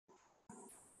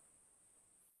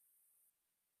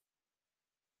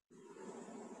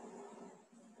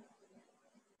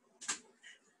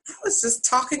was just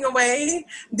talking away.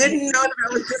 Didn't know that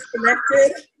I was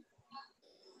disconnected.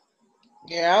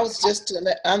 Yeah,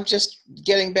 I'm just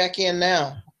getting back in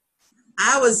now.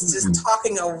 I was just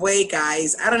talking away,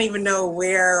 guys. I don't even know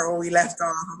where we left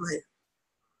off.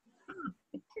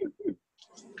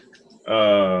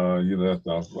 You left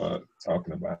off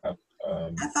talking about.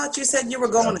 I thought you said you were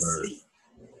going to sleep.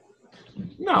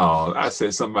 No, I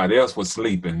said somebody else was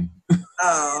sleeping.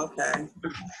 Oh, okay.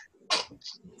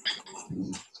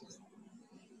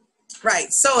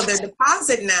 Right. So the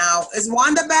deposit now, is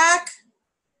Wanda back?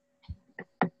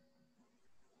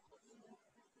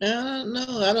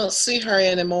 No, I don't see her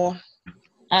anymore.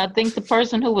 I think the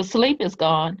person who was asleep is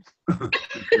gone.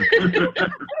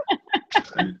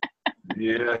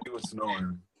 Yeah, he was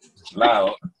snoring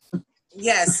loud.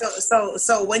 Yes.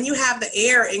 So when you have the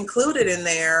air included in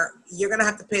there, you're going to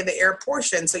have to pay the air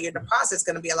portion. So your deposit is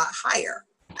going to be a lot higher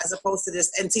as opposed to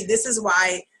this. And see, this is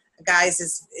why, guys,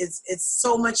 it's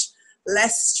so much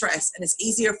less stress and it's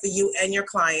easier for you and your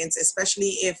clients, especially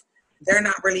if they're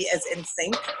not really as in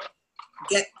sync.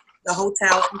 Get the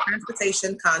hotel and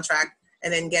transportation contract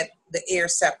and then get the air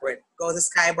separate. Go to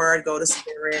Skybird, go to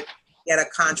Spirit, get a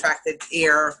contracted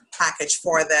air package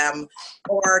for them,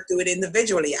 or do it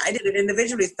individually. I did it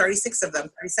individually, 36 of them,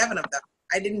 37 of them.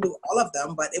 I didn't do all of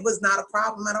them, but it was not a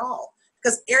problem at all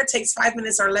because air takes 5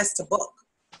 minutes or less to book.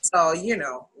 So, you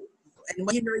know, and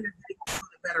when you know you're getting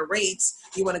better rates,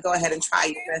 you want to go ahead and try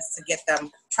your best to get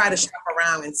them, try to shop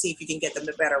around and see if you can get them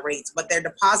the better rates. But their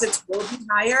deposits will be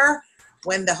higher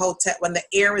when the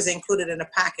air is included in a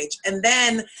package. And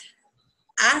then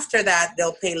after that,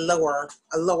 they'll pay a lower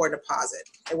deposit.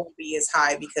 It won't be as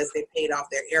high because they paid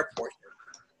off their air portion.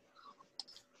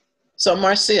 So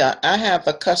Marcia, I have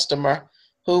a customer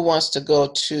who wants to go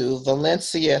to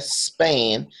Valencia,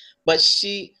 Spain, but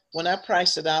when I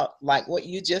priced it out, like what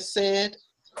you just said,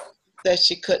 that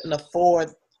she couldn't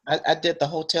afford. I did the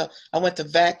hotel. I went to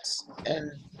Vax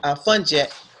and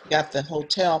FunJet, got the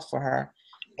hotel for her.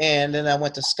 And then I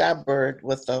went to Skybird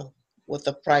with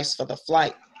the price for the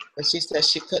flight. But she said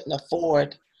she couldn't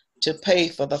afford to pay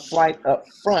for the flight up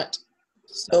front.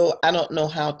 So I don't know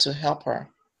how to help her.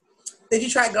 Did you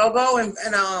try GoGo and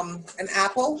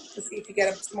Apple to see if you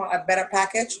get a better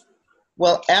package?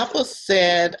 Well, Apple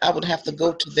said I would have to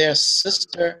go to their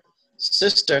sister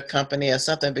company or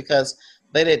something because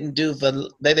they didn't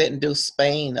do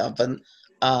Spain or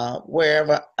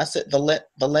wherever. I said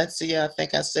Valencia, I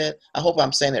think I said. I hope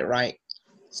I'm saying it right.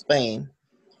 Spain.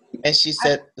 And she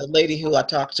said the lady who I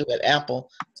talked to at Apple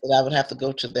said I would have to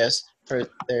go to their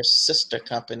sister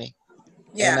company.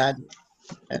 Yeah.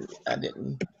 And I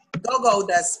didn't. GoGo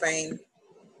does Spain.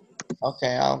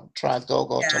 Okay, I'll try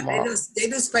GoGo tomorrow. They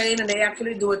do Spain, and they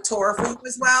actually do a tour for you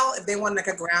as well. If they want like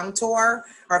a ground tour,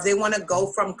 or if they want to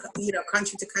go from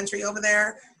country to country over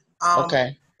there.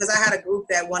 Okay. Because I had a group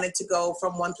that wanted to go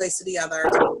from one place to the other,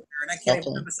 and I can't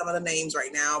even remember some of the names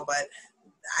right now, but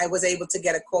I was able to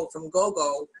get a quote from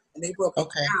GoGo, and they broke it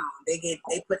down. They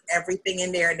put everything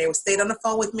in there, and they stayed on the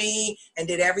phone with me and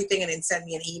did everything, and then sent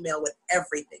me an email with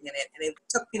everything in it. And it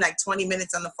took me like 20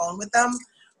 minutes on the phone with them.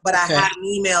 But I had an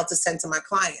email to send to my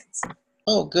clients.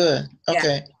 Oh, good.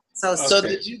 Okay. Yeah. So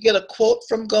did you get a quote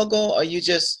from GoGo, or you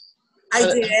just?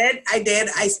 I did.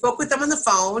 I spoke with them on the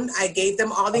phone. I gave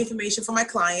them all the information for my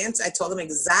clients. I told them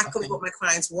exactly what my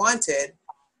clients wanted.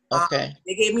 Okay.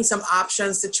 They gave me some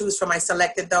options to choose from. I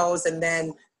selected those, and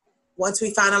then once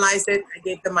we finalized it, I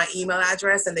gave them my email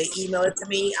address, and they emailed it to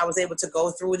me. I was able to go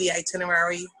through the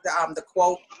itinerary, the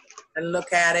quote, and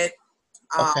look at it.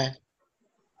 Okay.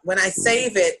 When I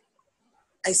save it,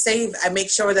 I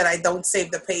make sure that I don't save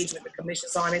the page with the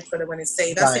commissions on it, so that when it's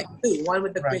saved, I save two, one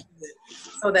with the commissions,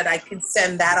 so that I can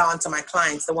send that on to my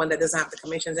clients. The one that doesn't have the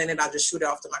commissions in it, I'll just shoot it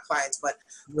off to my clients. But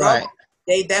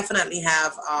they definitely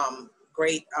have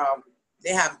great.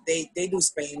 They do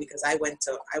Spain because I went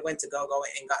to GoGo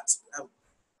and got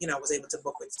was able to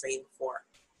book with Spain before.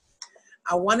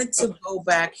 I wanted to go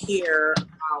back here.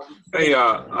 Hey,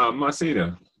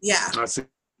 Marcita. Yeah. Marcita.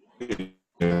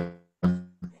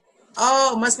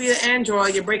 Oh, it must be the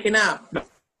Android. You're breaking up.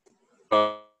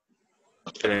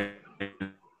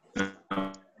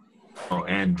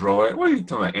 Android. What are you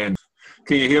talking about? Android?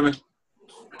 Can you hear me?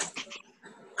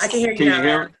 I can hear you. Can you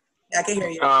hear me? I can hear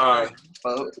you.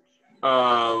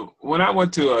 When I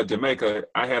went to Jamaica,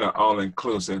 I had an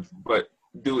all-inclusive. But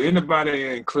do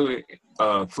anybody include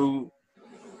food?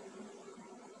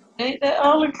 Ain't that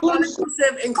all inclusive?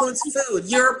 All-inclusive includes food.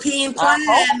 European plan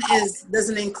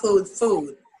doesn't include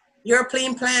food.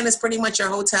 European plan is pretty much your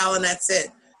hotel and that's it.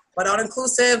 But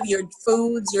all-inclusive, your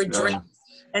foods, your drinks,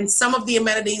 and some of the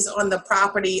amenities on the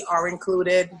property are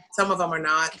included. Some of them are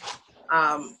not.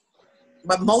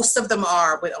 but most of them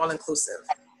are with all-inclusive.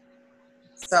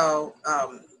 So,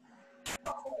 what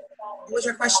was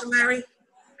your question, Larry?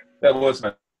 That was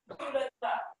not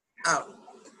Oh,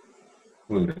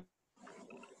 included.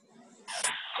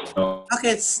 No. okay.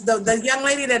 It's the young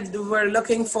lady that we're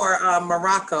looking for,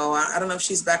 Morocco. I don't know if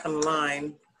she's back on the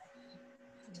line.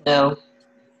 No.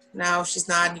 No, she's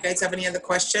not. You guys have any other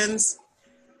questions?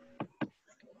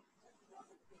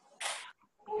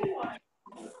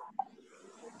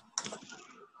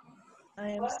 I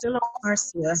am still on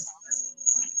Marcia.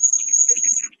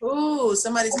 Ooh,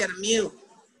 somebody's got a mute.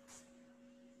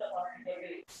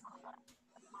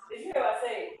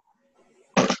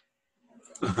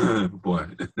 Boy.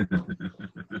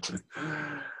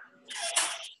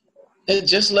 It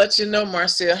just lets you know,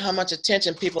 Marcia, how much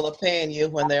attention people are paying you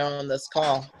when they're on this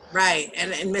call. Right,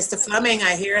 and Mr. Fleming,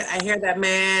 I hear that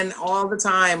man all the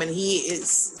time, and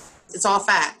it's all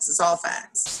facts. It's all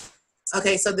facts.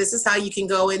 Okay, so this is how you can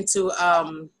go into,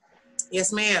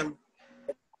 yes, ma'am.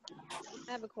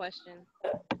 I have a question.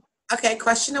 Okay,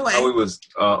 question away. While we was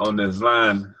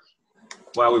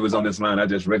on this line, I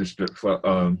just registered for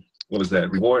what was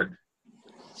that? Reward,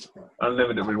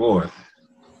 unlimited reward.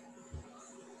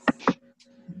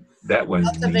 That was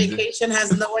Delta Vacation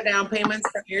has lower down payments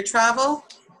for air travel.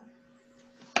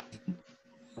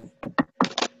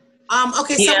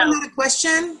 Okay, someone had a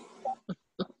question.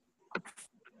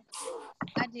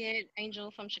 I did.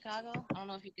 Angel from Chicago. I don't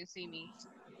know if you can see me.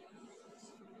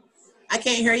 I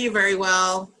can't hear you very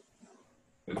well.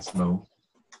 It's no.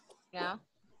 Yeah.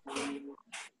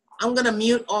 I'm gonna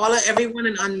mute everyone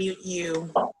and unmute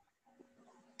you.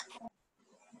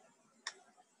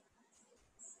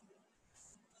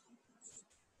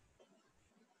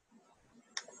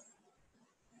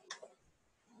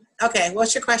 Okay,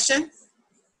 what's your question?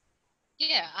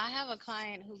 Yeah, I have a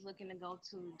client who's looking to go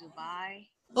to Dubai.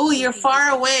 Oh, you're far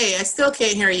away. I still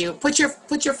can't hear you. Put your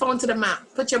phone to the mouth.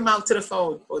 Put your mouth to the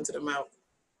phone. Phone to the mouth.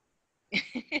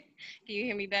 Can you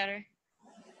hear me better?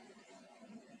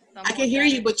 I can hear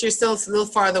you, but you're still a little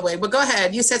farther away. But go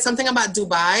ahead. You said something about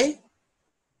Dubai.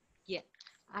 Yeah,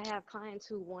 I have clients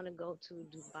who want to go to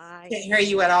Dubai. Can't hear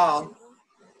you at all.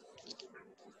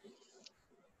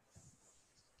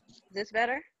 Is this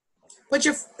better? Put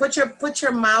your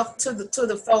mouth to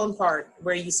the phone part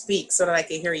where you speak so that I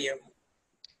can hear you.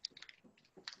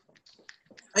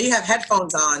 Oh, you have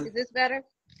headphones on. Is this better?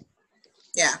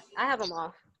 Yeah. I have them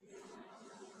off.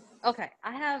 Okay,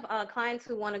 I have clients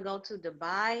who want to go to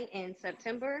Dubai in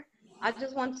September. I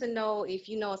just want to know if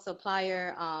you know a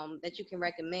supplier that you can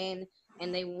recommend,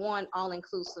 and they want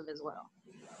all-inclusive as well.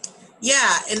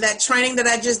 Yeah, in that training that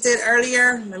I just did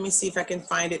earlier, let me see if I can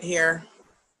find it here.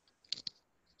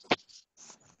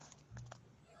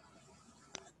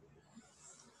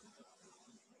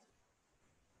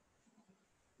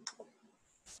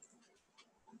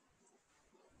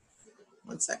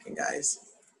 One second, guys.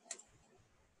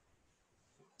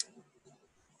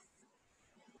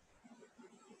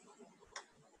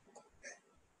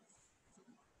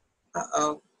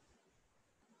 Uh-oh.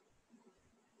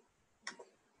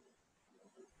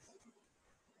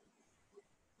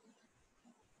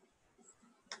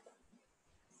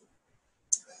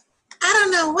 I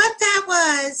don't know what that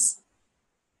was.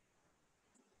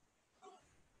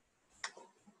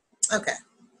 Okay.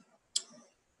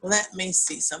 Let me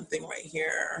see something right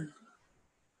here.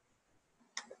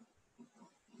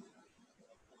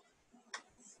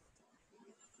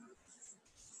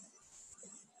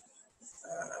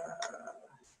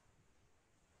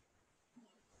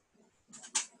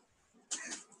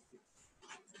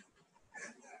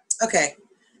 Okay.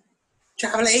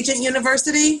 Travel Agent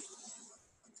University.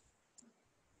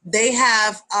 They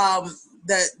have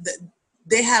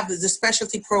they have the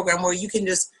specialty program where you can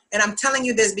just, and I'm telling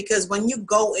you this because when you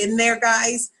go in there,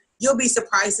 guys, you'll be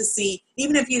surprised to see,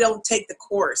 even if you don't take the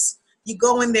course, you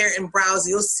go in there and browse,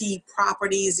 you'll see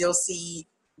properties, you'll see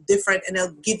different, and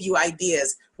they'll give you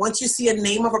ideas. Once you see a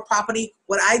name of a property,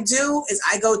 what I do is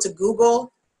I go to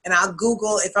Google and I'll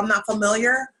Google, if I'm not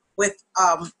familiar with,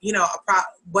 you know,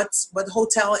 what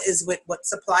hotel is with what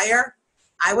supplier,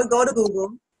 I would go to Google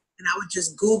and I would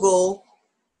just Google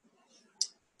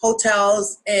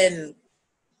hotels in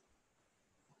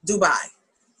Dubai,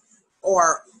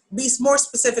 or be more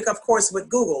specific, of course, with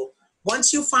Google.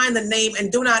 Once you find the name,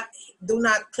 and do not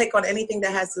click on anything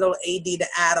that has a little AD to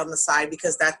add on the side,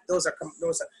 because those are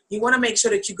you want to make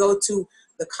sure that you go to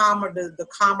the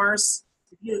commerce.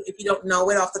 If you don't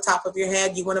know it off the top of your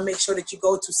head, you want to make sure that you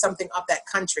go to something of that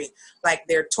country, like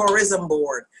their tourism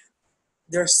board.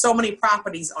 There are so many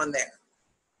properties on there.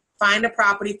 Find a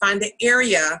property, find the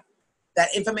area.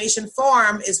 That information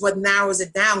form is what narrows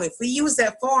it down. If we use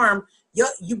that form,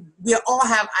 we all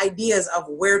have ideas of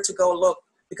where to go look,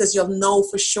 because you'll know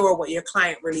for sure what your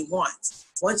client really wants.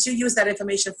 Once you use that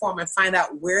information form and find out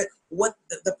what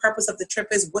the purpose of the trip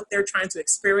is, what they're trying to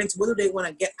experience, what do they want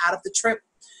to get out of the trip,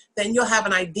 then you'll have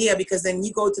an idea, because then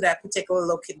you go to that particular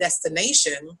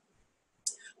destination,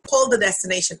 pull the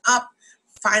destination up,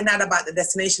 find out about the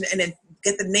destination, and then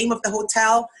get the name of the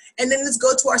hotel, and then let's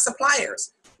go to our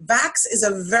suppliers. Vax is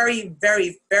a very,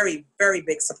 very, very, very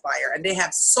big supplier, and they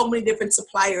have so many different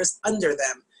suppliers under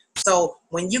them. So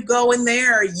when you go in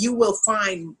there, you will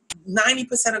find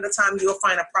 90% of the time you'll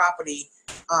find a property.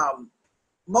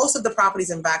 Most of the properties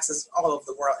in Vax is all over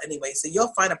the world anyway, so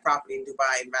you'll find a property in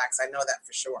Dubai and Vax. I know that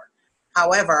for sure.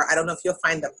 However, I don't know if you'll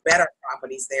find the better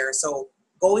properties there. So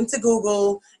going to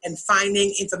Google and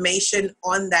finding information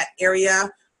on that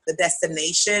area, the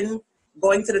destination,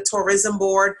 going to the tourism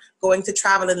board, going to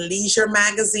Travel and Leisure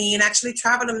magazine. Actually,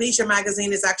 Travel and Leisure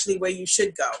magazine is actually where you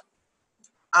should go.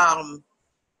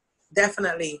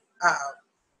 Definitely.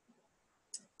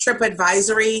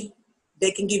 TripAdvisory,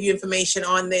 they can give you information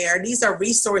on there. These are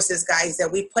resources, guys,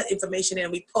 that we put information in,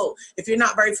 we pull. If you're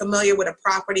not very familiar with a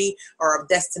property or a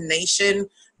destination,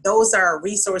 those are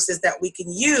resources that we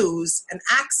can use and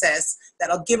access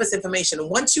that'll give us information.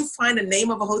 Once you find the name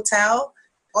of a hotel,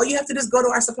 all you have to do is go to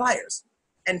our suppliers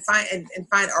and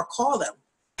find or call them.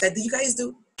 Say, do you guys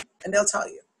do? And they'll tell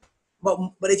you.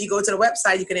 But if you go to the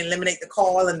website, you can eliminate the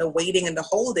call and the waiting and the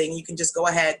holding. You can just go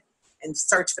ahead and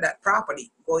search for that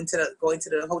property. Go into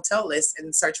the hotel list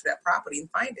and search for that property and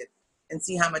find it and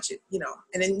see how much it,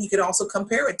 and then you can also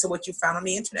compare it to what you found on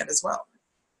the internet as well.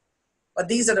 But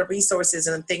these are the resources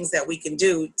and the things that we can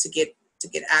do to get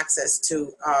access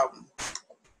to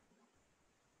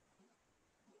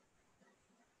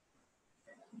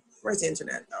where's the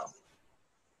internet though?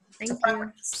 Thank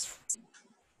you.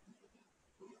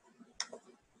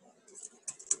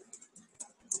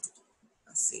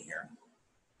 Let's see here.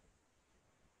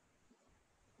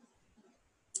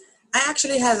 I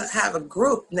actually have a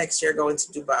group next year going to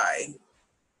Dubai.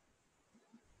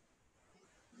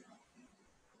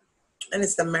 And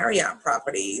it's the Marriott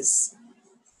properties.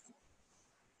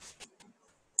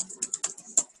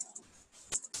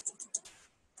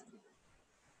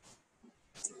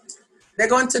 They're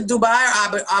going to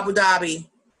Dubai or Abu Dhabi?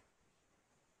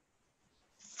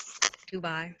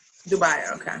 Dubai.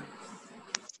 Dubai, okay.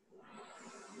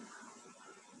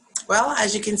 Well,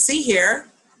 as you can see here,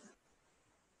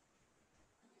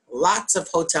 lots of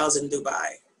hotels in Dubai.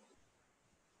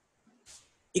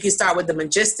 You can start with the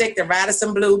Majestic, the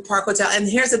Radisson Blu, Park Hotel. And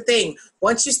here's the thing.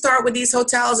 Once you start with these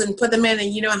hotels and put them in,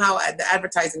 and you know how the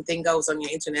advertising thing goes on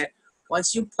your internet,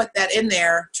 once you put that in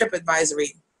there,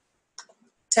 TripAdvisory,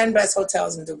 10 best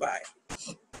hotels in Dubai.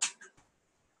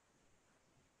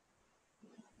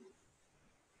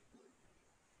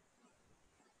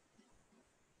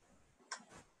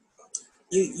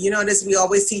 You notice we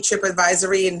always see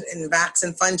TripAdvisory in Vax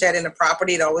and FunJet in a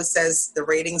property. It always says the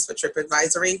ratings for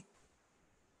TripAdvisory.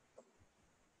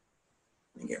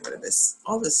 Let me get rid of this,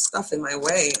 all this stuff in my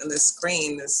way on this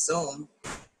screen, this Zoom.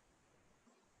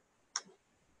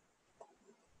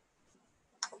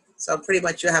 So pretty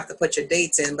much you have to put your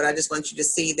dates in, but I just want you to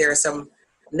see there are some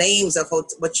names of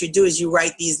what you do is you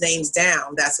write these names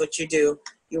down. That's what you do.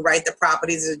 You write the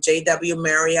properties of JW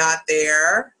Marriott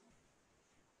there.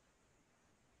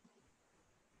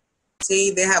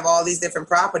 See, they have all these different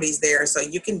properties there. So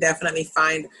you can definitely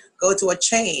go to a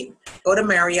chain, go to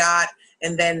Marriott,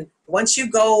 and then once you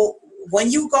go,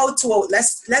 when you go to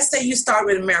let's say you start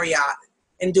with a Marriott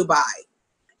in Dubai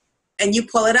and you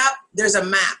pull it up, there's a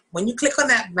map. When you click on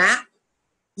that map,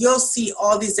 you'll see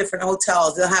all these different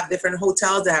hotels. They'll have different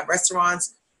hotels, they have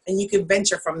restaurants, and you can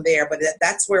venture from there. But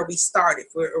that's where we start.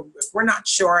 If we're not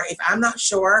sure, if I'm not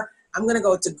sure, I'm gonna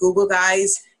go to Google,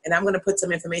 guys, and I'm gonna put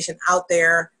some information out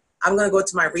there. I'm going to go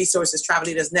to my resources, Travel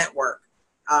Leaders Network.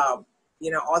 All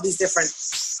these different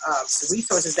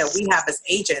resources that we have as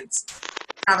agents.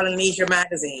 Travel and Leisure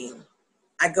magazine.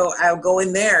 I'll go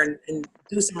in there and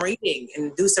do some reading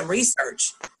and do some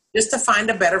research just to find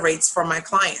the better rates for my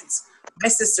clients. My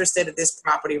sister stayed at this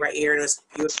property right here, and it was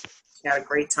beautiful. She had a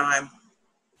great time.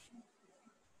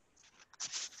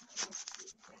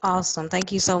 Awesome.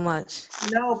 Thank you so much.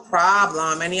 No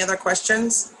problem. Any other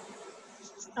questions?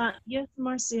 Yes,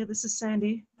 Marcia, this is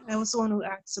Sandy. I was the one who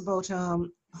asked about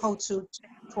how to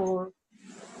check for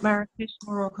Marrakesh,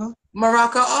 Morocco.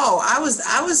 Morocco. Oh, I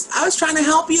was trying to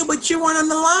help you, but you weren't on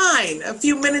the line a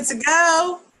few minutes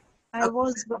ago. I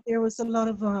was, but there was a lot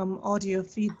of audio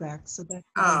feedback, so that.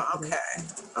 Oh, okay.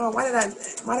 Oh, why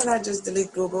did I just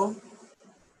delete Google?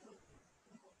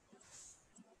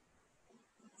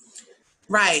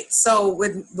 Right. So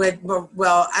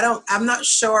well, I'm not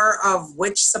sure of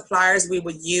which suppliers we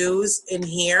would use in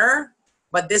here,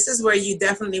 but this is where you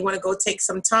definitely want to go take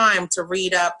some time to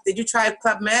read up. Did you try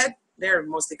Club Med? They're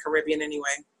mostly Caribbean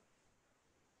anyway.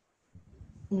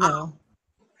 No.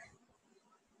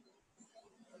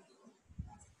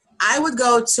 I would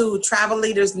go to Travel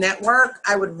Leaders Network.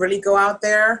 I would really go out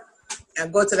there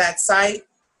and go to that site,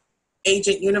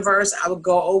 Agent Universe. I would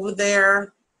go over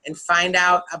there and find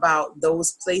out about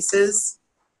those places,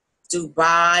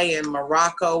 Dubai and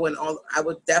Morocco and all. I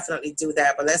would definitely do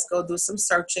that. But let's go do some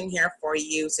searching here for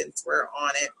you since we're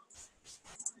on it.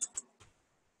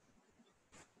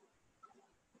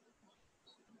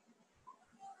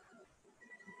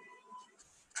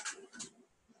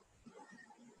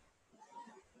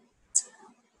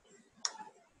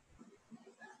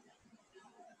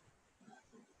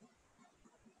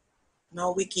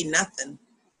 No wiki, nothing.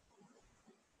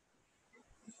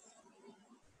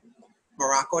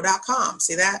 Morocco.com.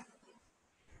 See that?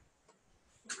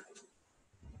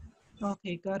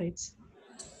 Okay, got it.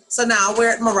 So now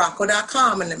we're at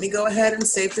Morocco.com, and let me go ahead and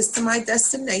save this to my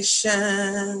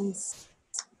destinations.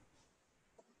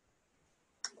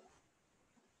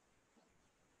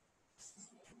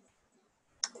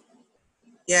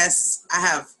 Yes, I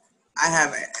have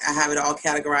it all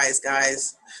categorized,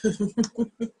 guys.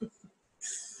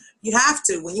 You have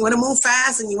to. When you want to move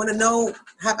fast and you want to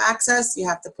have access, you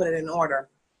have to put it in order.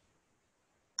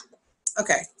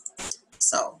 Okay,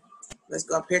 so let's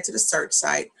go up here to the search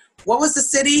site. What was the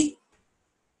city?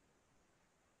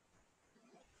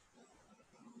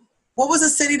 What was the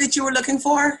city that you were looking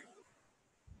for?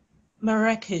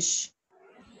 Marrakesh.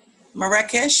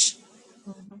 Marrakesh?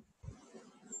 Mhm.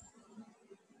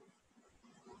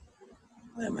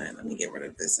 Wait a minute, let me get rid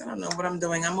of this. I don't know what I'm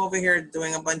doing. I'm over here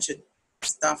doing a bunch of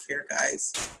stuff here,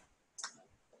 guys.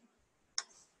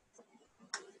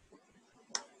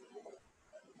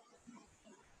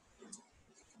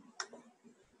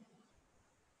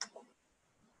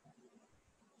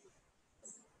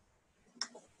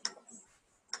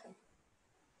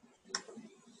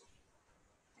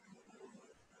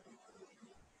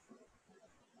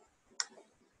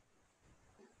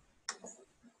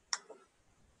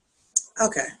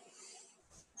 Okay,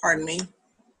 pardon me.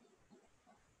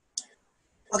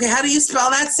 Okay, how do you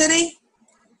spell that city?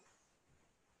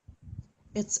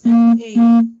 It's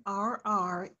Marrakech.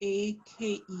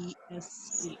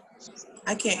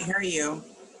 I can't hear you.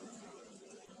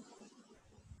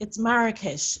 It's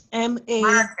Marrakesh.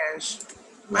 Marrakesh.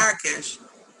 Marrakesh.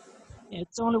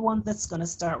 It's the only one that's going to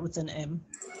start with an M.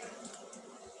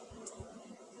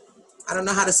 I don't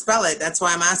know how to spell it. That's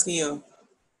why I'm asking you.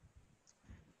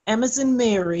 M as in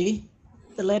Mary,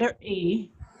 the letter A,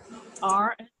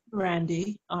 R as in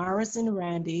Randy, R as in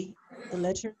Randy, the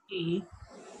letter E,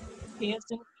 K as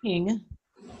in King.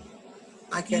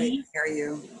 I can't even hear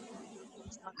you.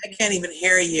 I can't even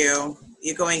hear you.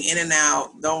 You're going in and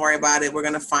out. Don't worry about it. We're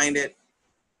going to find it.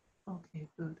 Okay,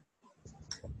 good.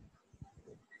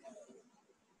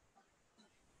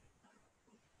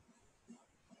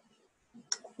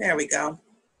 There we go.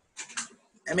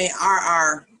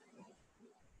 M-A-R-R.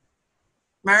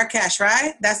 Marrakesh,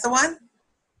 right? That's the one?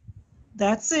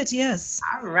 That's it, yes.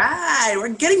 All right.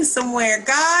 We're getting somewhere,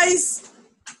 guys.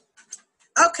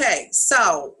 Okay,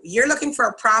 so you're looking for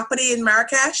a property in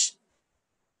Marrakesh?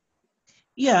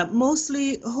 Yeah,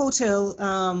 mostly hotel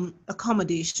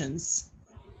accommodations.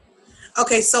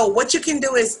 Okay, so what you can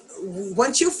do is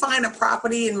once you find a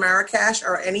property in Marrakesh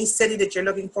or any city that you're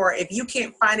looking for, if you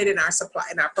can't find it in our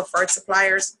preferred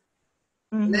suppliers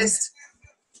list,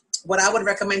 what I would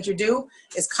recommend you do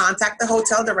is contact the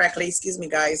hotel directly. Excuse me,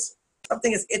 guys.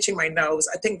 Something is itching my nose.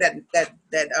 I think that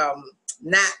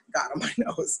gnat got on my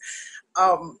nose.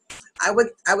 I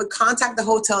would contact the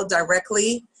hotel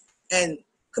directly and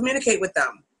communicate with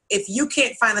them. If you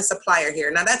can't find a supplier here,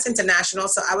 now that's international,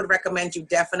 so I would recommend you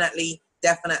definitely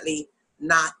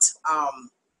not,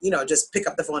 just pick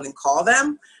up the phone and call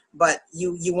them. But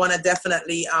you want to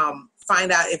definitely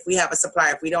find out if we have a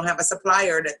supplier. If we don't have a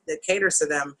supplier that caters to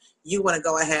them, you want to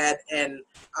go ahead and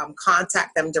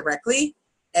contact them directly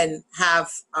and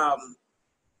have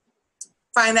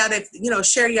find out if,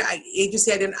 share your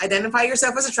agency, identify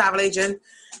yourself as a travel agent,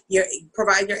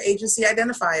 provide your agency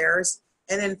identifiers,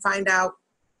 and then find out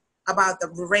about the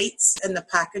rates and the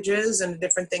packages and the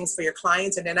different things for your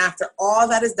clients. And then after all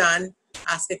that is done,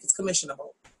 ask if it's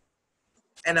commissionable.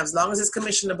 And as long as it's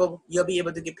commissionable, you'll be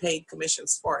able to get paid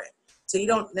commissions for it. So you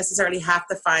don't necessarily have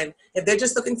to find, if they're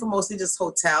just looking for mostly just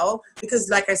hotel, because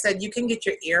like I said, you can get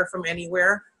your air from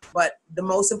anywhere, but the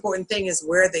most important thing is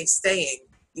where they're staying.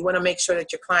 You want to make sure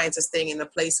that your clients are staying in a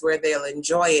place where they'll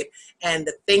enjoy it, and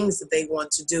the things that they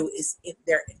want to do is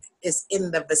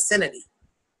in the vicinity.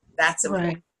 That's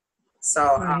important. Right.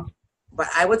 So, Right. but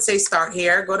I would say start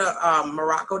here. Go to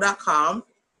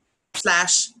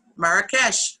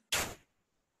Morocco.com/Marrakesh.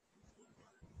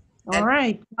 All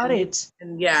right. Got it.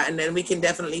 And yeah, and then we can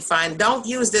definitely find. Don't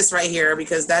use this right here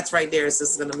because that's right there. So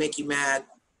it's going to make you mad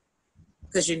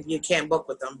because you can't book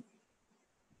with them.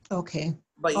 Okay.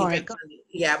 But you All right. definitely,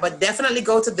 yeah, but definitely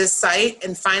go to this site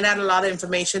and find out a lot of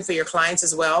information for your clients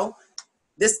as well.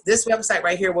 This website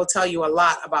right here will tell you a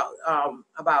lot about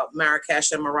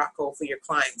Marrakesh and Morocco for your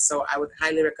clients. So I would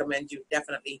highly recommend you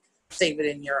definitely save it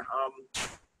in your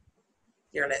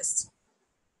list.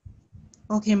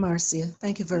 Okay, Marcia.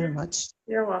 Thank you very much.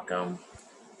 You're welcome.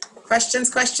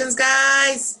 Questions,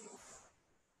 guys?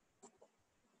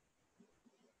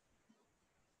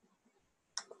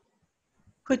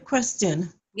 Quick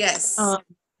question. Yes.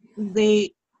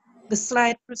 The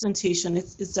slide presentation,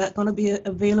 is that going to be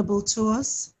available to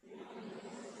us?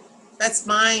 That's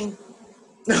mine.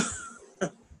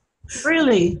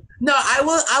 Really? No, I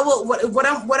will.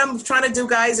 What I'm trying to do,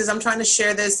 guys, is I'm trying to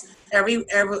share this every.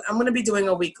 I'm going to be doing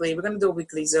a weekly. We're going to do a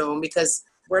weekly Zoom because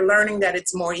we're learning that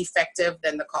it's more effective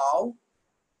than the call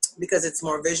because it's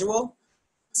more visual.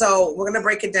 So we're going to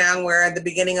break it down. Where at the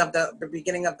beginning of the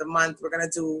month, we're going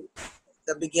to do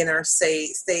the beginner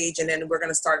stage, and then we're going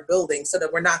to start building so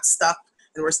that we're not stuck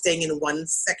and we're staying in one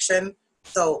section.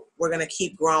 So we're going to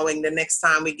keep growing. The next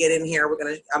time we get in here, I'm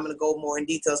going to go more in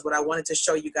details. What I wanted to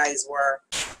show you guys were,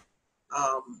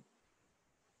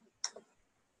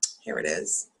 here it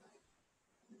is.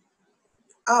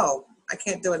 Oh, I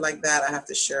can't do it like that. I have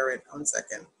to share it. 1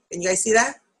 second. Can you guys see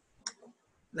that?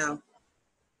 No.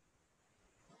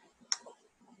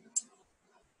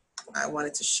 I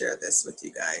wanted to share this with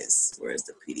you guys. Where's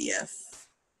the PDF?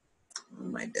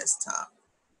 On my desktop.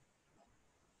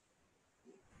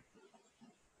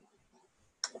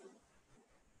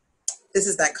 This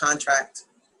is that contract.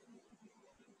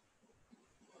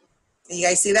 Can you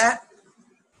guys see that?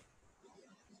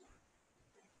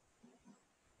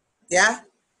 Yeah?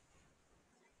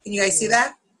 Can you guys see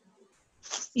that?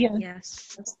 Yeah.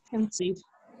 Yes. I can see.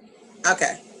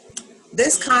 Okay.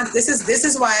 This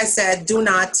is why I said do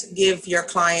not give your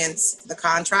clients the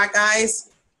contract, guys,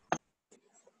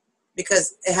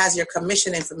 because it has your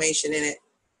commission information in it.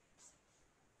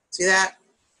 See that?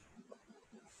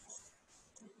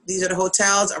 These are the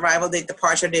hotels, arrival date,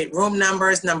 departure date, room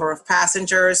numbers, number of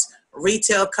passengers,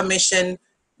 retail commission,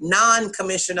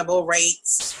 non-commissionable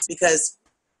rates, because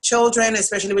children,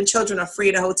 especially when children are free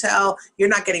at a hotel, you're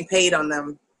not getting paid on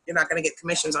them. You're not going to get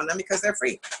commissions on them because they're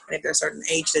free. And if they're a certain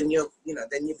age, then you'll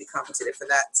be compensated for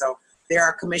that. So there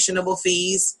are commissionable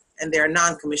fees and there are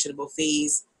non-commissionable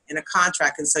fees in a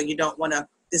contract. And so you don't want to,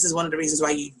 this is one of the reasons why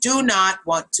you do not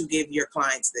want to give your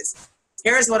clients this.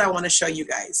 Here's what I want to show you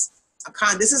guys.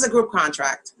 This is a group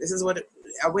contract. This is what,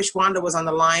 I wish Wanda was on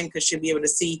the line because she'll be able to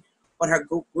see what her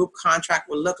group contract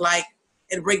will look like.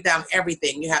 It'll break down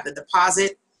everything. You have the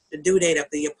deposit, the due date of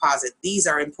the deposit. These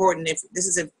are important. This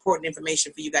is important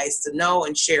information for you guys to know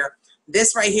and share.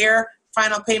 This right here,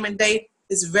 final payment date,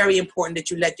 is very important that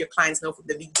you let your clients know from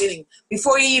the beginning.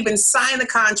 Before you even sign the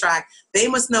contract, they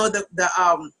must know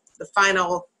the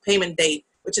final payment date,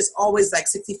 which is always like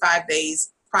 65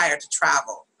 days prior to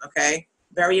travel, okay?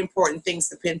 Very important things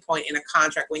to pinpoint in a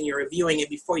contract when you're reviewing it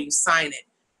before you sign it.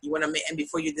 You want to, and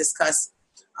before you discuss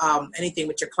anything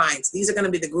with your clients. These are going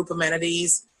to be the group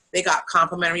amenities. They got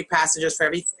complimentary passengers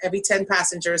for every 10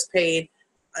 passengers paid.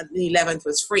 The 11th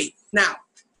was free. Now,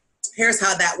 here's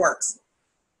how that works.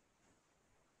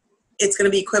 It's going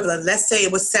to be equivalent. Let's say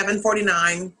it was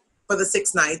 $749 for the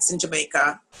 6 nights in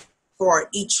Jamaica for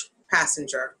each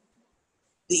passenger.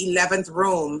 The 11th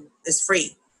room is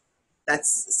free.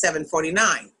 That's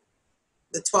 $749.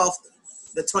 The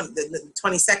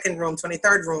 22nd room,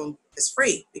 23rd room is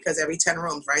free because every 10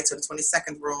 rooms, right? So the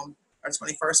 22nd room or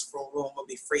 21st room will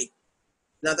be free.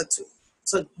 Another 2.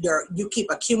 So you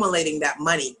keep accumulating that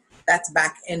money. That's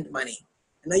back end money.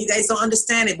 I know you guys don't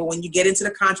understand it, but when you get into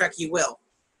the contract, you will.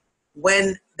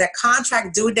 When the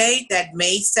contract due date, that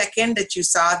May 2nd that you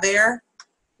saw there,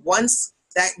 once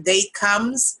that date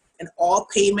comes and all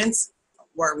payments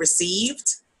were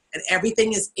received and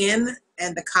everything is in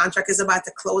and the contract is about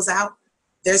to close out,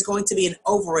 there's going to be an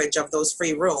overage of those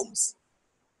free rooms.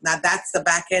 Now that's the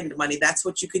back end money. That's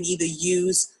what you can either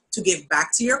use to give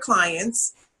back to your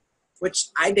clients, which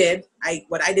I did.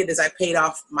 What I did is I paid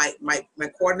off my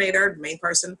coordinator, the main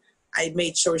person. I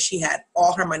made sure she had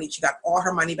all her money. She got all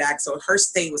her money back. So her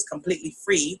stay was completely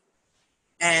free.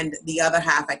 And the other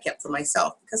half I kept for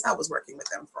myself because I was working with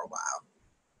them for a while.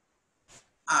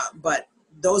 But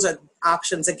those are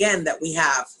options again that we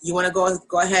have. You want to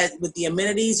go ahead with the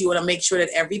amenities. You want to make sure that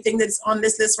everything that's on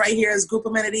this list right here is group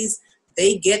amenities.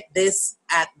 They get this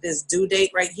at this due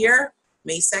date right here,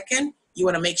 May 2nd. You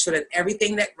want to make sure that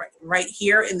everything that right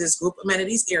here in this group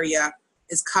amenities area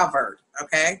is covered,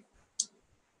 okay?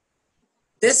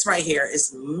 This right here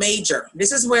is major.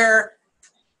 This is where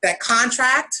that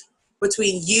contract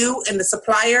between you and the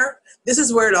supplier, this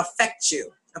is where it'll affect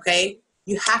you, okay?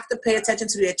 You have to pay attention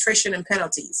to the attrition and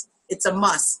penalties. It's a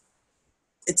must.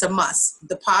 It's a must.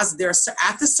 Deposit,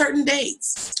 after certain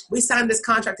dates. We signed this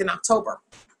contract in October.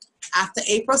 After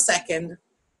April 2nd,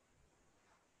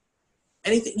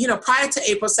 anything, prior to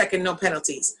April 2nd, no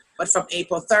penalties. But from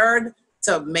April 3rd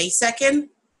to May 2nd,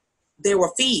 there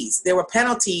were fees. There were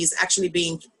penalties actually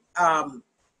being,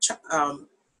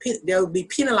 they'll be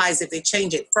penalized if they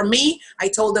change it. For me, I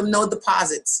told them no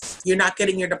deposits. You're not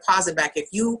getting your deposit back. If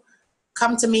you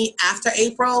come to me after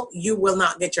April, you will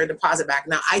not get your deposit back.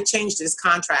 Now, I changed this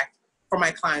contract for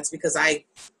my clients because I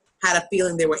had a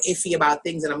feeling they were iffy about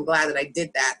things, and I'm glad that I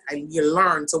did that. You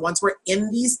learn. So once we're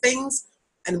in these things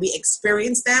and we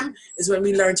experience them is when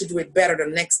we learn to do it better the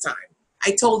next time.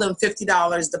 I told them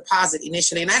 $50 deposit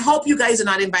initially, and I hope you guys are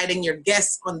not inviting your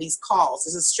guests on these calls.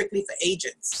 This is strictly for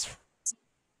agents.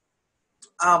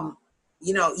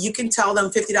 You can tell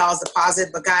them $50 deposit,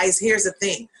 but guys, here's the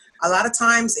thing. A lot of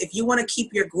times, if you want to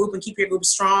keep your group and keep your group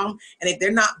strong, and if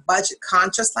they're not budget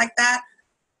conscious like that,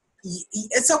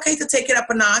 it's okay to take it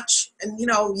up a notch. And,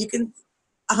 you can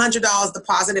 $100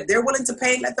 deposit. If they're willing to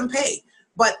pay, let them pay.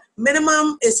 But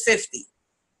minimum is 50.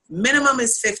 Minimum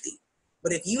is 50.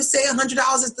 But if you say $100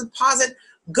 is the deposit,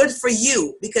 good for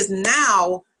you, because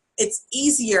now it's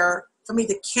easier for me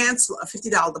to cancel a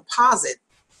 $50 deposit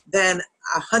than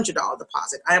a $100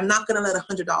 deposit. I am not going to let a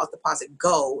 $100 deposit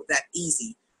go that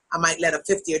easy. I might let a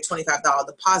 $50 or $25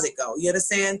 deposit go. You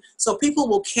understand? So people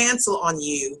will cancel on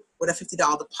you with a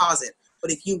 $50 deposit. But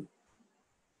if you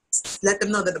let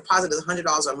them know the deposit is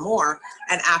 $100 or more,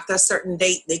 and after a certain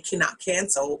date they cannot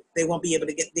cancel, they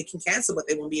can cancel, but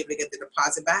they won't be able to get the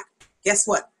deposit back. Guess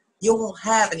what? You won't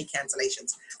have any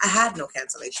cancellations. I had no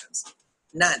cancellations.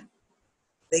 None.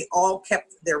 They all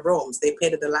kept their rooms. They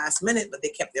paid at the last minute, but they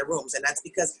kept their rooms. And that's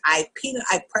because I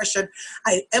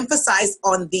emphasized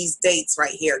on these dates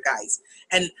right here, guys.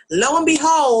 And lo and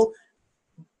behold,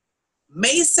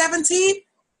 May 17th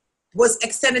was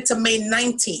extended to May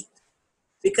 19th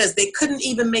because they couldn't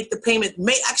even make the payment.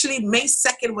 May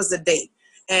 2nd was the date.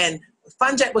 And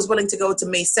FunJet was willing to go to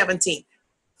May 17th.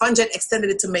 FunJet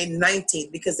extended it to May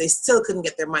 19th because they still couldn't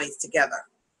get their monies together.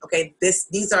 Okay,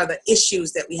 these are the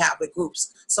issues that we have with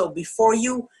groups. So before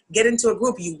you get into a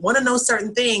group, you want to know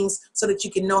certain things so that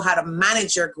you can know how to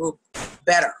manage your group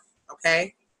better.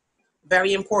 Okay,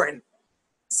 very important.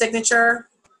 Signature,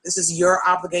 this is your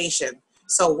obligation.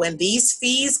 So when these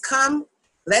fees come,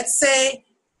 let's say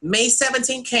May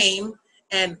 17th came,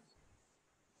 and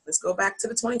let's go back to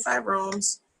the 25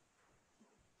 rooms.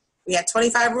 We had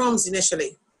 25 rooms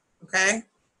initially, okay?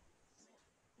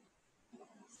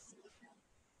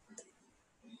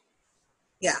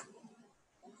 Yeah.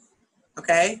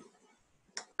 Okay.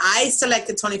 I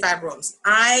selected 25 rooms.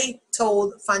 I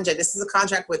told FunJet, this is a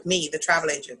contract with me, the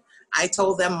travel agent. I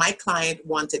told them my client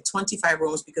wanted 25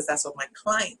 rooms because that's what my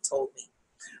client told me.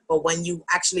 But when you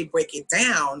actually break it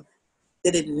down,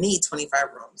 they didn't need 25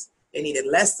 rooms. They needed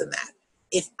less than that.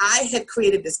 If I had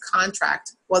created this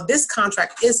contract, well, this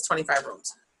contract is 25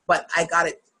 rooms, but I got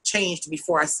it changed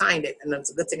before I signed it. And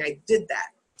it's a good thing I did that.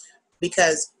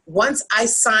 Because once I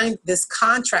signed this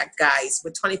contract, guys,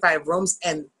 with 25 rooms,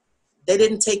 and they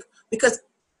didn't take, because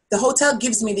the hotel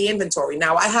gives me the inventory.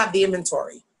 Now I have the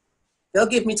inventory. They'll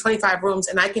give me 25 rooms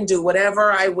and I can do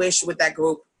whatever I wish with that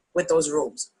group, with those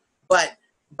rooms. But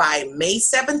by May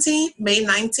 17th, May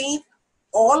 19th,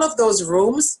 all of those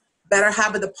rooms better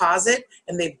have a deposit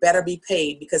and they better be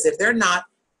paid, because if they're not,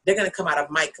 they're going to come out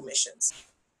of my commissions.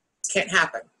 Can't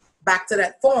happen. Back to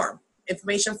that form,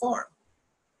 information form.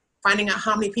 Finding out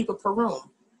how many people per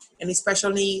room, any special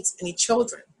needs, any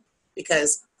children.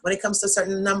 Because when it comes to a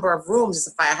certain number of rooms, it's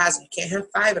a fire hazard. You can't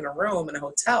have 5 in a room in a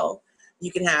hotel.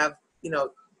 You can have,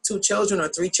 2 children or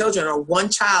 3 children or 1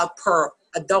 child per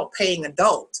adult paying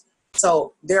adult.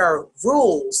 So there are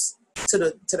rules to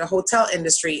the hotel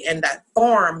industry, and that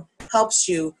form helps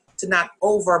you to not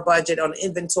over budget on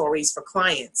inventories for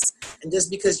clients. And just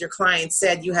because your client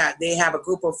said they have a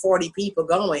group of 40 people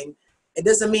going, it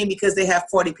doesn't mean because they have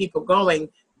 40 people going,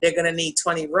 they're going to need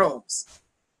 20 rooms.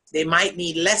 They might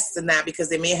need less than that because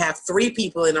they may have 3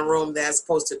 people in a room as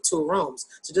opposed to 2 rooms.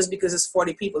 So just because it's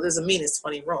 40 people doesn't mean it's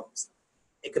 20 rooms.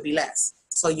 It could be less.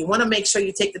 So you want to make sure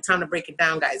you take the time to break it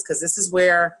down, guys, because this is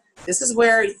where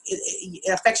it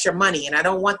affects your money, and I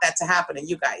don't want that to happen to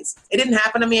you guys. It didn't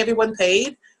happen to me; everyone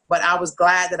paid, but I was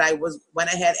glad that I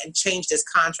went ahead and changed this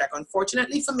contract.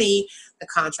 Unfortunately for me, the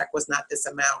contract was not this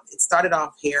amount. It started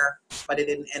off here, but it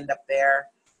didn't end up there.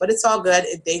 But it's all good.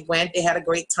 They went, they had a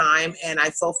great time, and I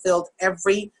fulfilled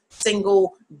every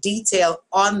single detail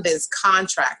on this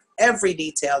contract. Every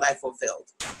detail I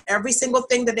fulfilled. Every single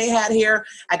thing that they had here,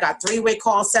 I got three-way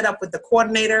calls set up with the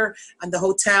coordinator and the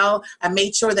hotel. I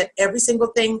made sure that every single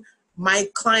thing my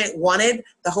client wanted,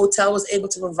 the hotel was able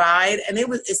to provide. And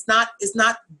it's not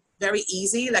very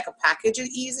easy, like a package is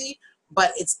easy,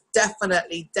 but it's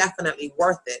definitely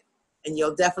worth it. And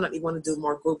you'll definitely want to do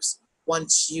more groups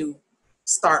once you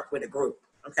start with a group,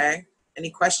 okay? Any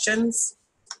questions?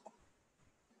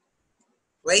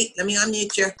 Wait, let me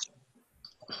unmute you.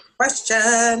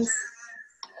 Questions?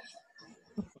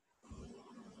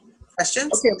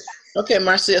 Questions? Okay,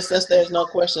 Marcia, since there's no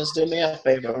questions, do me a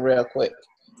favor real quick.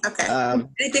 Okay.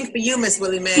 Anything for you, Miss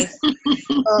Willie Mae.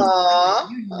 Aw.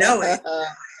 You know it.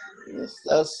 You're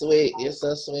so sweet. You're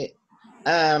so sweet.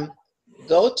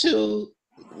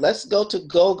 Let's go to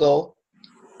GoGo,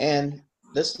 and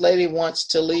this lady wants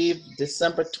to leave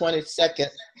December 22nd.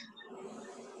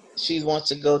 She wants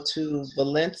to go to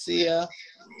Valencia,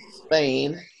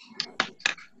 Spain.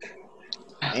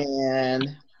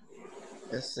 And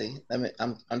let's see.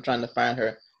 I'm trying to find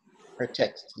her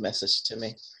text message to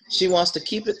me. She wants to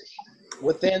keep it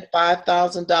within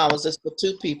 $5,000. It's for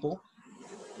 2 people.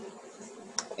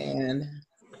 And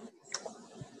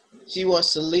she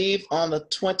wants to leave on the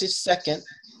 22nd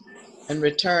and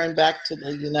return back to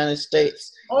the United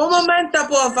States. Un momento,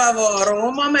 por favor.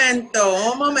 Un momento.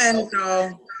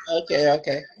 Okay.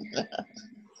 Okay.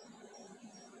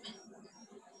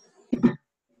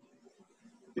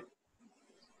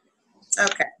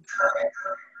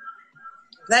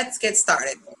 Let's get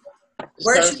started.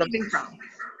 Where is she coming from?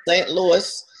 St.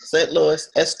 Louis,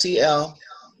 STL.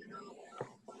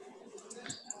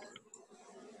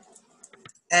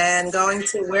 And going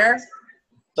to where?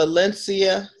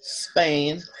 Valencia,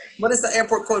 Spain. What is the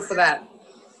airport code for that?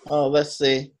 Oh, let's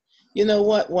see. You know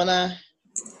what?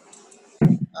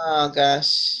 Oh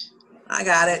gosh. I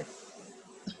got it.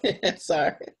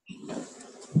 Sorry.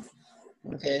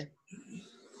 Okay.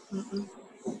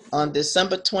 On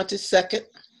December 22nd.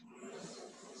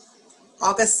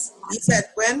 August, you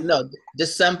said when? No,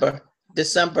 December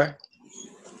 22nd.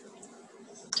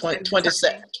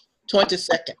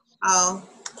 Oh,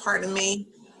 pardon me.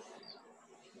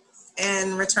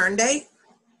 And return date?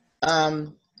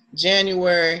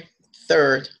 January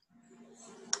 3rd.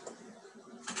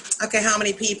 Okay, how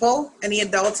many people? Any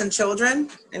adults and children?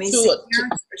 Any Two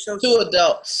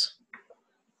adults.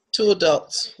 2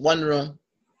 adults, 1 room.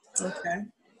 Okay.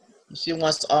 She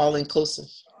wants all inclusive.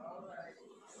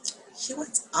 She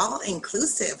wants all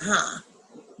inclusive, huh?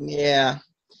 Yeah.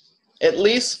 At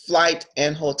least flight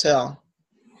and hotel.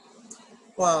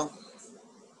 Well,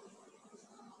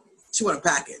 she want a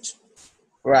package.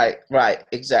 Right,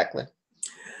 exactly.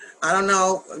 I don't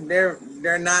know. They're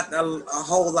not a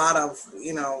whole lot of,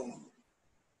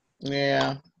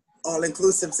 Yeah. all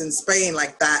inclusives in Spain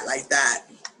like that.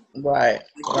 Right.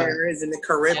 Like there is in the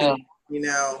Caribbean,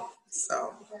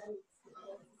 so.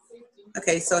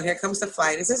 Okay, so here comes the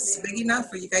flight. Is this big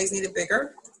enough or you guys need it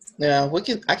bigger? Yeah,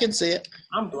 I can see it.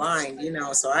 I'm blind,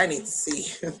 so I need to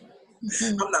see.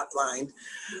 I'm not blind.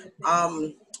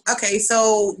 Okay,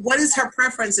 so what is her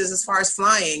preferences as far as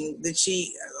flying?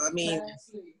 She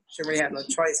really had no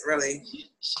choice, really.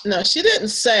 No, she didn't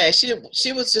say.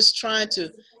 She was just trying to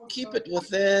keep it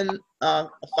within a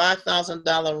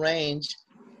 $5,000 range.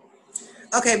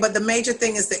 Okay, but the major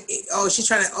thing is she's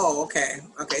trying to, okay.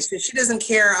 So she doesn't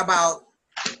care about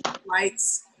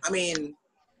flights.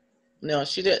 No,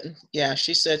 she didn't. Yeah,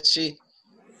 she said she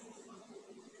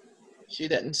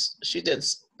didn't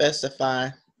specify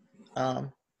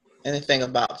anything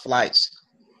about flights.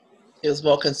 She was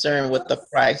more concerned with the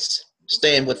price,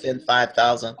 staying within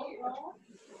 5,000.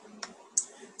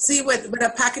 See, with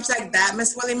a package like that,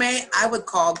 Miss Willie Mae, I would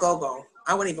call GoGo.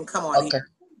 I wouldn't even come on here.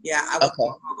 Yeah, I would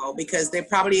call GoGo because they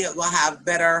probably will have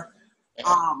better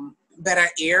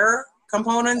air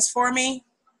components for me.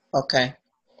 Okay.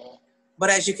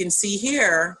 But as you can see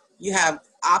here, you have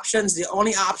options. The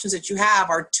only options that you have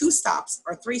are 2 stops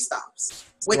or 3 stops,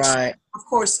 which of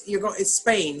course it's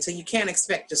Spain, so you can't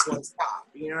expect just 1 stop.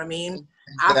 You know what I mean?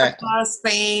 Exactly. Africa,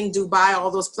 Spain, Dubai,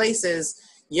 all those places,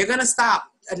 you're gonna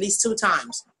stop at least 2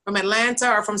 times. From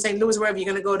Atlanta or from St. Louis, wherever,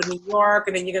 you're gonna go to New York,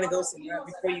 and then you're gonna go somewhere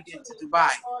before you get to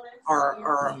Dubai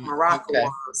or Morocco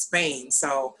or Spain.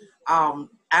 So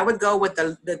I would go with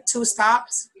the 2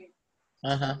 stops.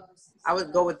 Uh-huh. I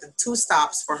would go with the 2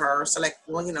 stops for her. So like,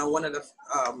 well, you know, one of the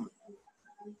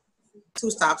 2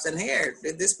 stops in here.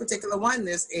 This particular one,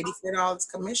 there's $84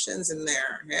 commissions in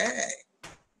there. Hey.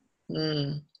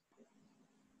 Mm.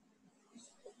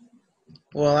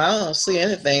 Well, I don't see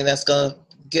anything that's gonna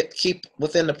keep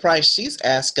within the price she's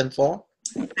asking for.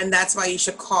 And that's why you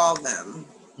should call them.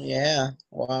 Yeah.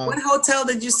 Wow. What hotel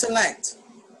did you select?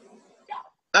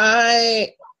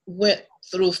 I went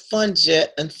through FunJet,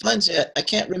 and FunJet, I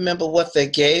can't remember what they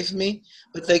gave me,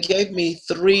 but they gave me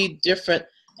 3 different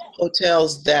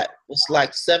hotels that was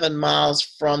like 7 miles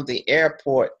from the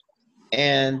airport.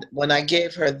 And when I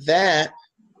gave her that,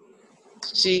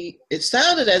 it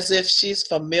sounded as if she's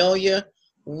familiar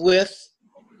with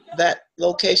that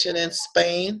location in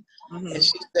Spain. Mm-hmm. And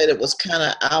she said it was kind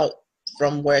of out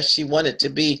from where she wanted to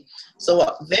be.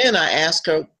 So then I asked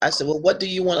her, I said, well, what do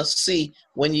you want to see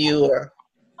when you are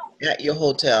at your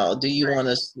hotel? Do you want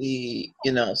to see,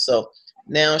 you know? So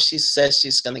now she says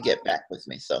she's going to get back with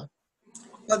me. So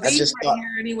well, these right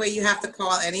here anyway, you have to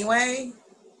call anyway.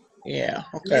 Yeah,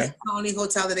 okay. This is the only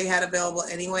hotel that they had available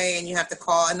anyway, and you have to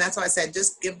call. And that's why I said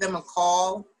just give them a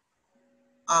call.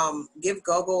 Give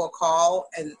GoGo a call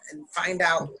and find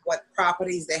out what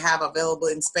properties they have available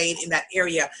in Spain in that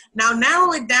area. Now,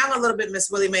 narrow it down a little bit, Miss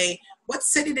Willie Mae. What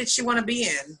city did she want to be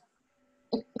in?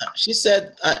 She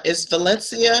said, it's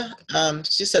Valencia.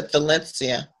 She said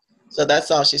Valencia. So that's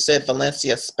all she said,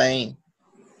 Valencia, Spain.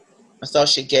 That's all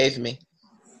she gave me.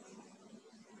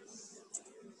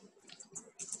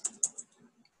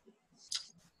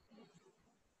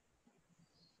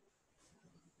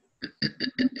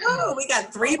 Oh, we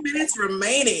got 3 minutes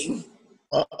remaining.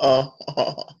 Uh-oh.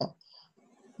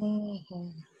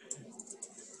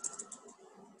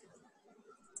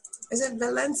 Is it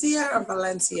Valencia or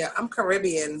Valencia? I'm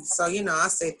Caribbean, so you know I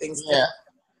say things. Yeah.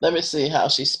 Let me see how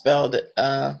she spelled it.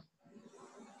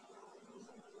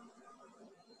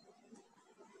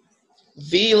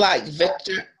 V like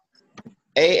Victor,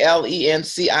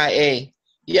 Alencia.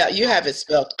 Yeah, you have it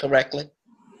spelled correctly.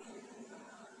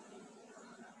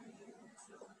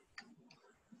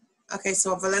 Okay,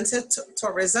 so Valencia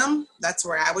Tourism, that's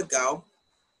where I would go.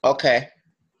 Okay.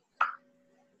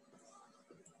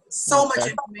 So much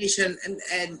information,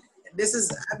 and this is,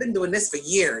 I've been doing this for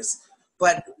years,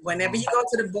 but whenever you go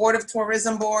to the Board of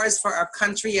Tourism boards for a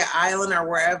country, an island, or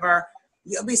wherever,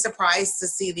 you'll be surprised to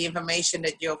see the information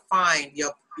that you'll find.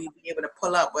 You'll be able to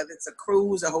pull up, whether it's a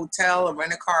cruise, a hotel, a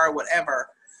rent-a-car, or whatever.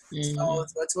 Mm-hmm. So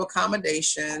let's go to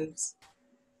accommodations.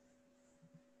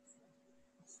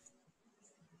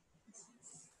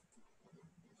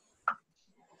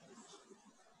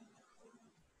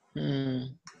 Hmm.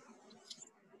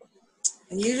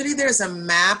 And usually there's a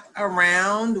map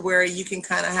around where you can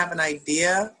kind of have an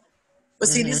idea. But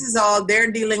see, this is all,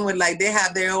 they're dealing with, like, they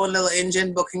have their own little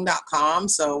engine, booking.com,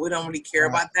 so we don't really care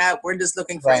about that. We're just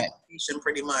looking for information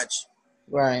pretty much.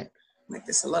 Right. Make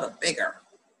this a little bigger.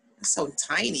 It's so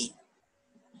tiny.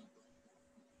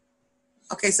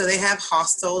 Okay, so they have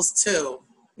hostels too.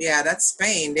 Yeah, that's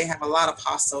Spain. They have a lot of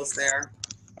hostels there.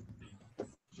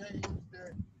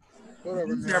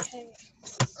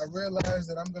 I realize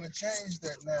that I'm going to change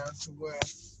that now to where.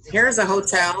 Here's a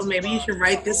hotel. Maybe you should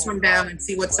write this one down and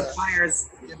see what suppliers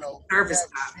service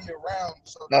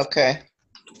that. Okay.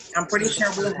 I'm pretty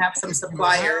sure we'll have some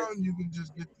suppliers. You can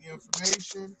just get the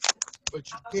information, but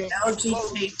you can't.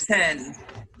 LG 10.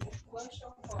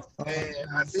 And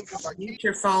I think if I mute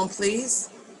your phone, please.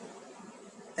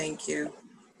 Thank you.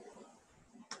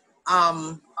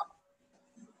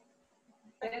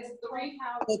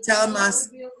 Hotel Mas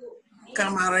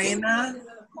Camarena.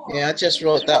 Yeah, I just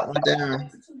wrote that one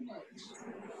down.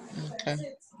 Okay.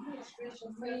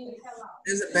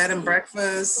 There's a bed and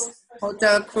breakfast.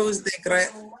 Hotel Cruz de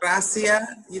Gracia.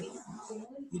 You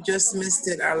just missed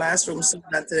it. Our last room sold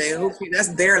out today. Hopefully that's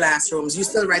their last rooms. You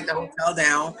still write the hotel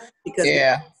down because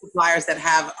suppliers that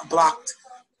have blocked,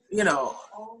 you know,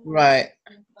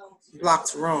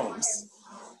 blocked rooms.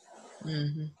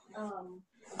 Mm-hmm.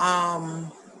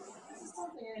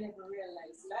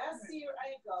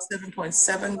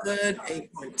 7.7 good,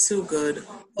 8.2 good.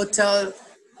 Hotel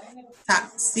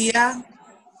Taxia.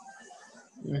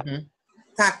 Mm-hmm.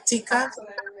 Tactica.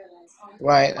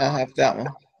 Right, I have that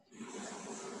one.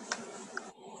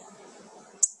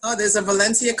 Oh, there's a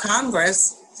Valencia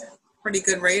Congress. Pretty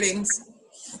good ratings.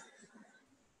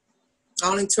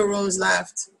 Only 2 rooms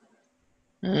left.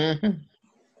 Mm-hmm.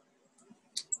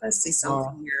 Let's see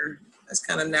something here. Let's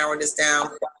kind of narrow this down.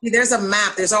 See, there's a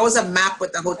map. There's always a map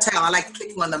with the hotel. I like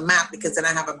clicking on the map because then I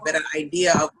have a better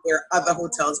idea of where other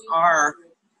hotels are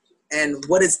and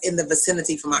what is in the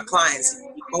vicinity for my clients.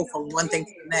 You go from one thing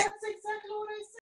to the next.